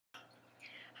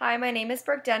Hi, my name is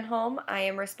Brooke Denholm. I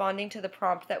am responding to the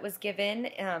prompt that was given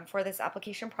for this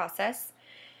application process.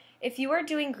 If you are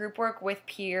doing group work with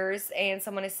peers and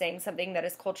someone is saying something that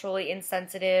is culturally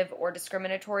insensitive or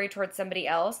discriminatory towards somebody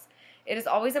else, it is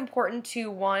always important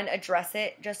to, one, address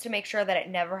it just to make sure that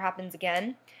it never happens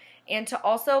again, and to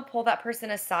also pull that person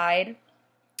aside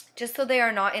just so they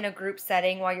are not in a group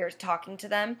setting while you're talking to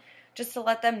them, just to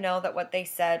let them know that what they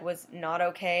said was not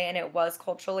okay and it was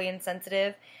culturally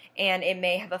insensitive and it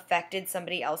may have affected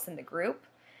somebody else in the group.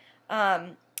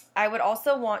 I would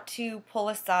also want to pull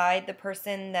aside the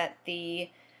person that the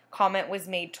comment was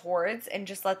made towards and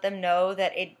just let them know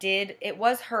that it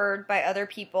was heard by other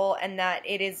people and that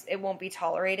it won't be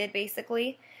tolerated,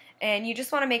 basically. And you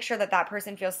just want to make sure that that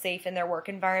person feels safe in their work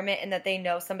environment and that they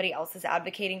know somebody else is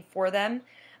advocating for them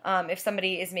if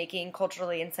somebody is making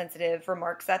culturally insensitive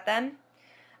remarks at them.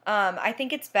 I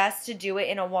think it's best to do it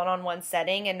in a one-on-one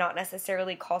setting and not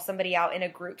necessarily call somebody out in a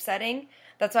group setting.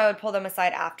 That's why I would pull them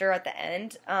aside after at the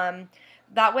end.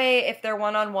 That way, if they're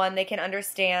one-on-one, they can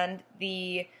understand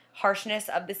the harshness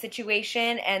of the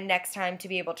situation and next time to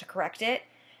be able to correct it.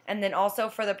 And then also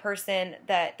for the person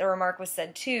that the remark was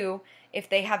said to, if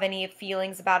they have any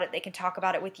feelings about it, they can talk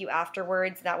about it with you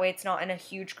afterwards. That way it's not in a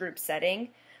huge group setting.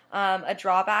 A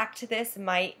drawback to this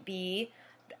might be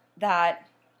that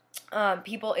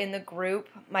people in the group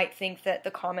might think that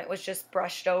the comment was just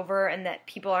brushed over and that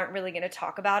people aren't really going to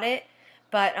talk about it.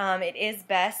 But it is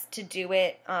best to do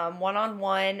it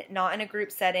one-on-one, not in a group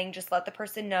setting. Just let the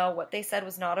person know what they said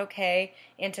was not okay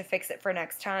and to fix it for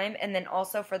next time. And then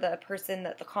also for the person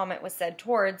that the comment was said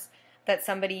towards, that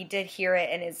somebody did hear it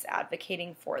and is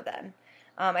advocating for them.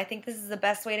 I think this is the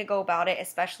best way to go about it,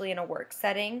 especially in a work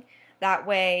setting. That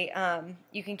way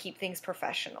you can keep things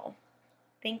professional.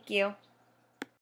 Thank you.